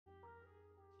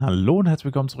Hallo und herzlich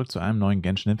willkommen zurück zu einem neuen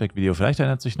Genshin Impact Video. Vielleicht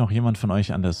erinnert sich noch jemand von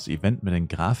euch an das Event mit den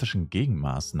grafischen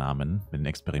Gegenmaßnahmen, mit den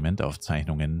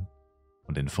Experimentaufzeichnungen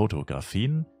und den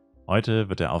Fotografien. Heute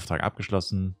wird der Auftrag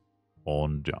abgeschlossen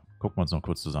und ja, gucken wir uns noch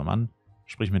kurz zusammen an.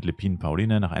 Sprich mit Lepin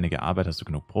Pauline, nach einiger Arbeit hast du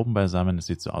genug Proben beisammen. Es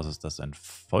sieht so aus, als dass ein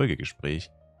Folgegespräch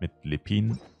mit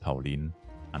Lepin Pauline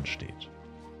ansteht.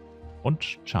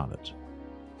 Und Charlotte.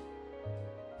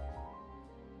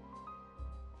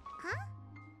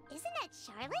 Isn't that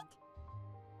Charlotte?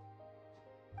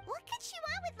 What could she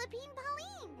want with Lepine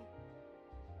Pauline?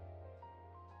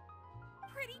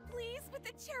 Pretty please with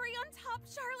the cherry on top,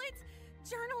 Charlotte?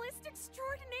 Journalist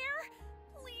extraordinaire?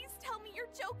 Please tell me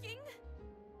you're joking.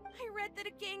 I read that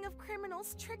a gang of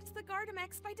criminals tricked the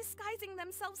Gardamex by disguising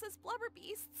themselves as blubber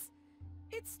beasts.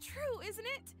 It's true, isn't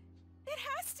it? It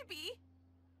has to be.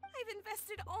 I've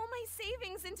invested all my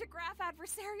savings into graph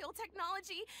adversarial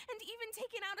technology and even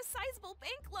taken out a sizable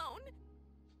bank loan.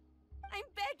 I'm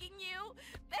begging you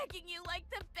like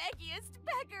the beggiest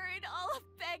beggar in all of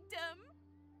begdom.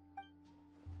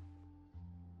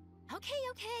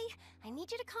 Okay. I need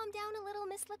you to calm down a little,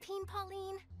 Miss Lepine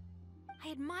Pauline.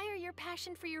 I admire your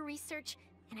passion for your research,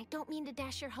 and I don't mean to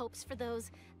dash your hopes for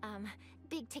those,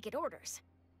 big-ticket orders.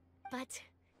 But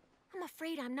I'm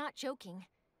afraid I'm not joking.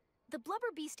 The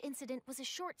Blubber Beast incident was a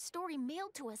short story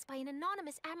mailed to us by an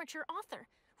anonymous amateur author,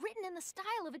 written in the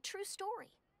style of a true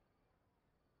story.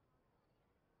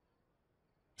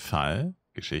 Fall?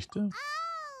 Geschichte?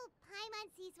 Oh,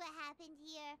 Paimon sees what happened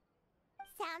here.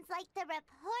 Sounds like the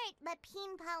report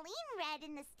Lepine Pauline read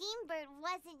in the Steambird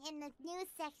wasn't in the news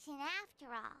section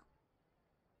after all.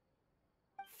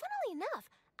 Funnily enough,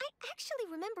 I actually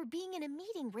remember being in a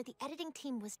meeting where the editing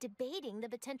team was debating the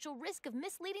potential risk of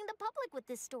misleading the public with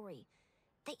this story.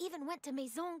 They even went to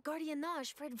Maison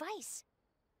Gardiennage for advice.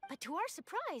 But to our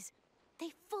surprise, they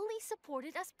fully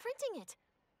supported us printing it.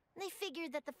 They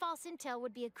figured that the false intel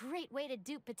would be a great way to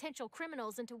dupe potential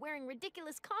criminals into wearing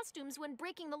ridiculous costumes when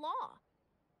breaking the law.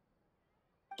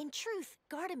 In truth,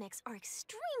 Gardamex are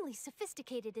extremely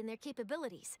sophisticated in their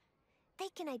capabilities. They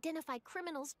can identify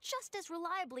criminals just as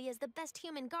reliably as the best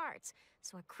human guards,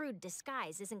 so a crude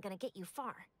disguise isn't gonna get you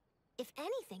far. If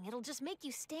anything, it'll just make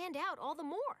you stand out all the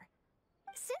more.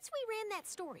 Since we ran that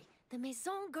story, the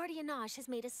Maison Gardiennage has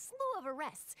made a slew of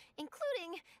arrests,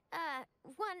 including,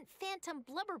 one phantom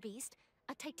blubber beast,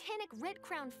 a titanic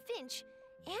red-crowned finch,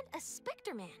 and a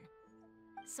specter man.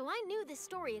 So I knew this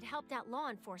story had helped out law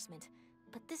enforcement,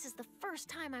 but this is the first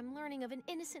time I'm learning of an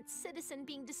innocent citizen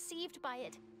being deceived by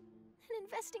it, and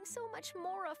investing so much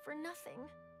mora for nothing.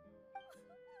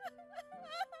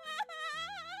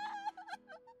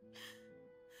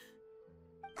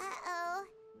 Uh-oh.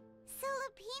 So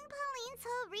Lepine Pauline's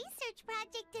whole research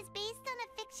project is based on a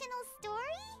fictional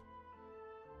story?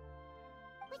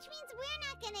 Which means we're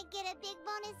not gonna get a big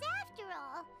bonus after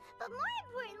all. But more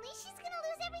importantly, she's gonna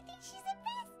lose everything she's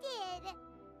invested.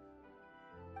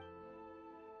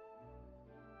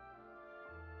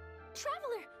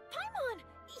 Traveler! Paimon!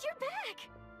 You're back!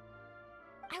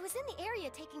 I was in the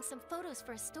area taking some photos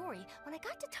for a story when I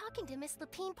got to talking to Miss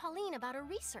Lepine Pauline about her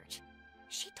research.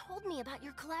 She told me about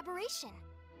your collaboration.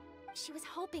 She was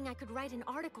hoping I could write an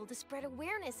article to spread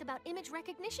awareness about image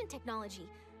recognition technology.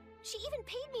 She even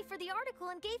paid me for the article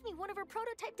and gave me one of her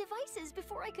prototype devices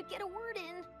before I could get a word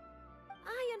in.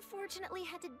 I unfortunately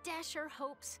had to dash her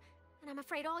hopes, and I'm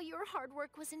afraid all your hard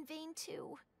work was in vain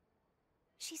too.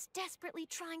 She's desperately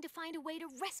trying to find a way to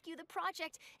rescue the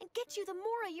project and get you the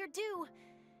mora you're due.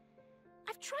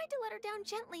 I've tried to let her down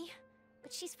gently,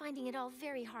 but she's finding it all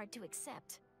very hard to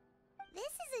accept.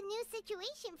 This is a new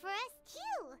situation for us,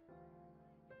 too.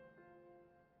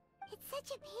 It's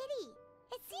such a pity.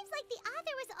 It seems like the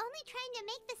author was only trying to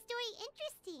make the story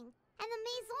interesting, and the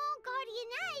Maison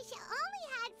Gardiennage only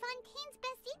had Fontaine's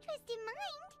best interest in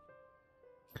mind.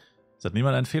 Es hat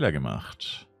niemand einen Fehler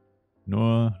gemacht.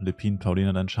 Nur Lepin Pauline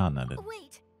hat einen Schaden erlitten.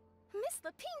 Wait, Miss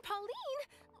Lepine Pauline?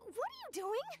 What are you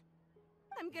doing?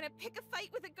 I'm gonna pick a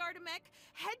fight with a Gardamek,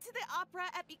 head to the opera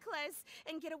at Biclez,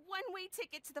 and get a one-way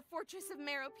ticket to the Fortress of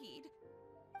Meropide.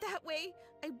 That way,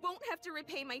 I won't have to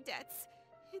repay my debts.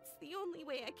 It's the only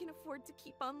way I can afford to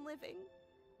keep on living.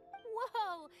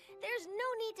 Whoa, there's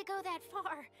no need to go that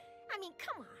far. I mean,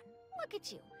 come on, look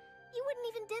at you. You wouldn't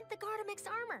even dent the Gardamek's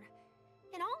armor.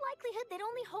 In all likelihood, they'd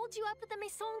only hold you up at the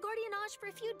Maison Gardiennage for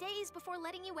a few days before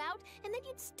letting you out, and then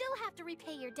you'd still have to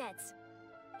repay your debts.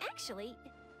 Actually,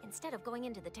 instead of going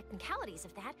into the technicalities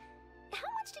of that, how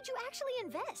much did you actually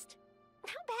invest?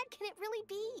 How bad can it really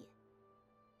be?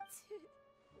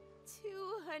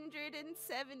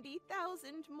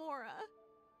 270,000 mora.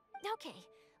 Okay,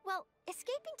 well,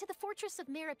 Escaping to the fortress of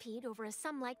Mirapede over a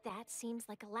sum like that seems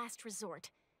like a last resort.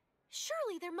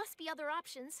 Surely there must be other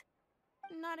options.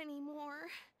 Not anymore.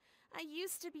 I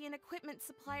used to be an equipment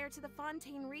supplier to the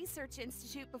Fontaine Research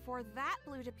Institute before that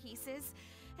blew to pieces,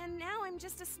 and now I'm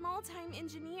just a small-time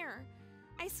engineer.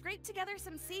 I scraped together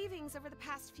some savings over the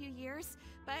past few years,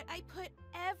 but I put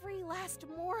every last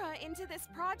mora into this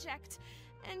project,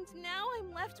 and now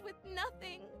I'm left with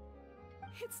nothing.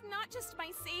 It's not just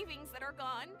my savings that are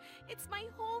gone, it's my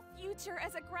whole future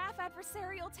as a graph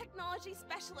adversarial technology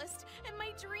specialist and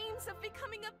my dreams of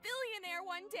becoming a billionaire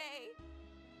one day.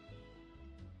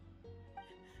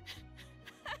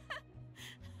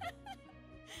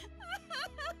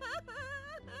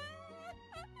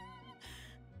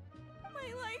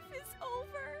 My life is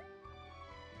over.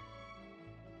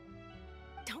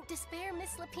 Don't despair,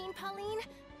 Miss Lapine Pauline.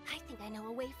 I think I know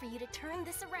a way for you to turn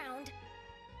this around.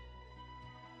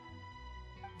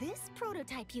 This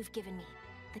prototype you've given me,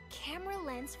 the camera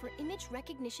lens for image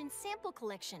recognition sample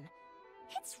collection.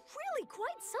 It's really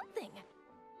quite something.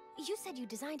 You said you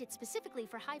designed it specifically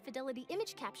for high-fidelity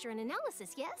image capture and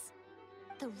analysis, yes?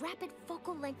 The rapid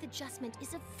focal length adjustment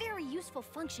is a very useful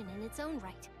function in its own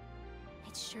right.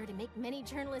 It's sure to make many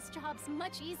journalists' jobs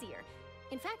much easier.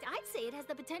 In fact, I'd say it has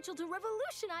the potential to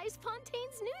revolutionize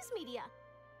Fontaine's news media.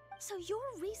 So your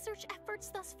research efforts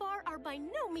thus far are by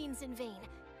no means in vain.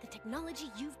 The technology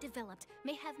you've developed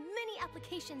may have many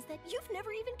applications that you've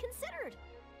never even considered.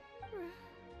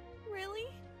 Really?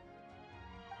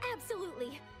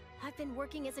 Absolutely. I've been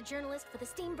working as a journalist for the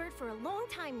Steambird for a long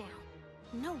time now.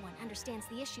 No one understands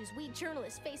the issues we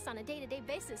journalists face on a day-to-day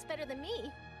basis better than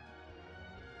me.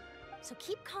 So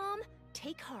keep calm,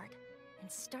 take heart,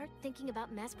 and start thinking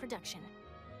about mass production.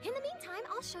 In the meantime,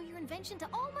 I'll show your invention to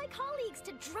all my colleagues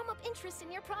to drum up interest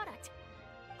in your product.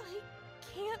 I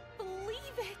can't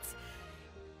believe it!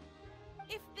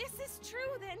 If this is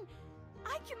true, then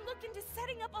I can look into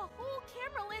setting up a whole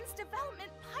camera lens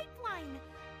development pipeline.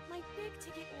 My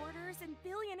big-ticket orders and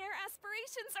billionaire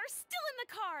aspirations are still in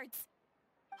the cards.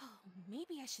 Oh,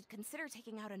 maybe I should consider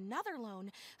taking out another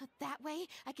loan. That way,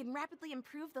 I can rapidly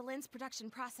improve the lens production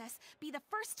process, be the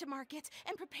first to market,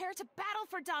 and prepare to battle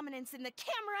for dominance in the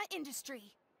camera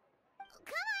industry.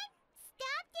 Come on!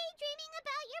 Stop daydreaming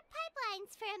about your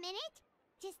pipelines for a minute.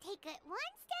 Just take it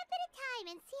one step at a time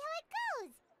and see how it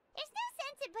goes. There's no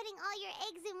sense in putting all your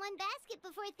eggs in one basket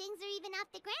before things are even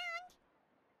off the ground.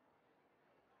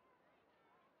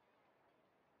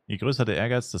 Je größer der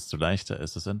Ehrgeiz, desto leichter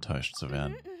ist es, enttäuscht zu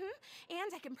werden.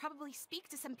 And I can probably speak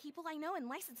to some people I know and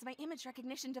license my image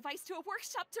recognition device to a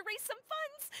workshop to raise some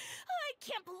funds. I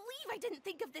can't believe I didn't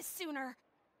think of this sooner.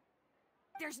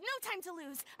 There's no time to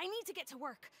lose. I need to get to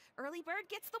work. Early bird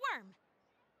gets the worm.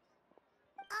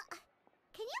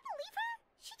 Can you believe her?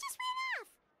 She just ran off.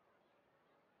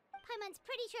 Paimon's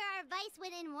pretty sure our advice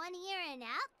went in one ear and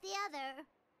out the other.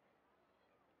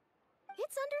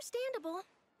 It's understandable.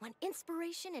 When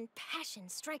inspiration and passion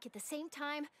strike at the same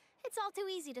time, it's all too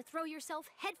easy to throw yourself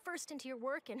headfirst into your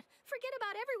work and forget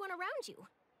about everyone around you.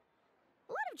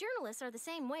 A lot of journalists are the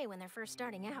same way when they're first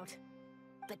starting out.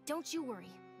 But don't you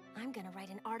worry. I'm gonna write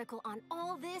an article on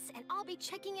all this, and I'll be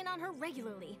checking in on her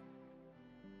regularly.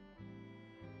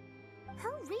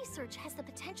 Her research has the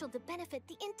potential to benefit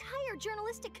the entire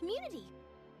journalistic community.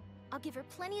 I'll give her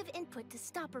plenty of input to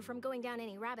stop her from going down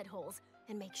any rabbit holes,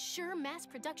 and make sure mass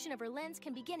production of her lens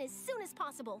can begin as soon as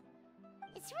possible.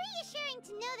 It's reassuring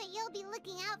to know that you'll be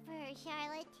looking out for her,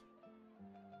 Charlotte.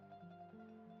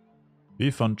 Wie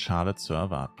von Charlotte zu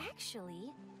erwarten. Actually,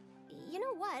 you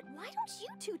know what? Why don't you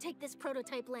two take this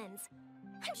prototype lens?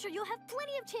 I'm sure you'll have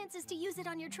plenty of chances to use it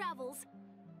on your travels.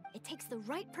 It takes the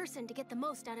right person to get the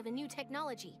most out of a new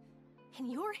technology. In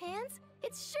your hands,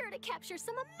 it's sure to capture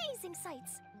some amazing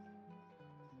sights.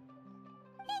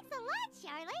 Thanks a lot,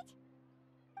 Charlotte.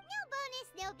 No bonus,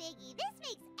 no biggie. This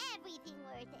makes everything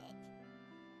worth it.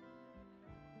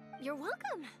 You're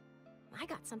welcome. I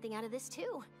got something out of this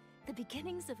too. The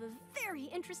beginnings of a very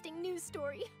interesting news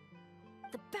story.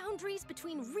 The boundaries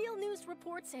between real news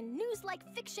reports and news-like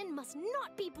fiction must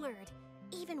not be blurred,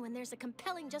 even when there's a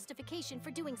compelling justification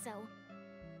for doing so.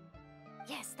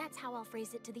 Yes, that's how I'll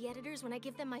phrase it to the editors when I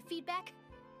give them my feedback.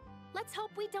 Let's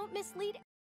hope we don't mislead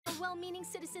well-meaning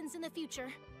citizens in the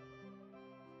future.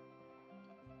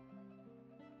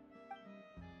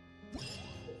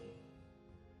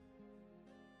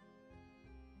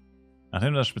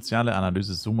 Nachdem du das spezielle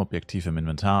Analyse-Zoom-Objektiv im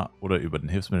Inventar oder über den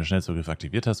Hilfsmittel-Schnellzugriff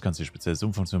aktiviert hast, kannst du die spezielle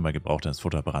Zoom-Funktion bei Gebrauch deines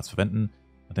Fotoapparats verwenden.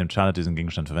 Nachdem Charlotte diesen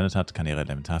Gegenstand verwendet hat, kann ihre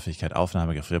Elementarfähigkeit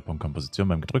Aufnahme, Gefrierpunkt, Komposition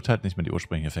beim Gedrückthalten nicht mehr die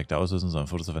ursprünglichen Effekte auslösen, sondern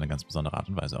Fotos auf eine ganz besondere Art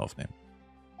und Weise aufnehmen.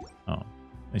 Oh,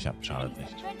 ich habe Charlotte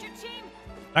nicht. Adventure Team,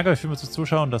 Danke euch vielmals fürs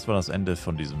Zuschauen. Das war das Ende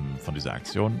von dieser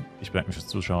Aktion. Ich bedanke mich fürs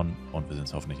Zuschauen und wir sehen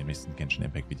uns hoffentlich im nächsten Genshin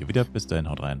Impact Video wieder. Bis dahin,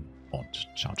 haut rein und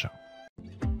ciao, ciao.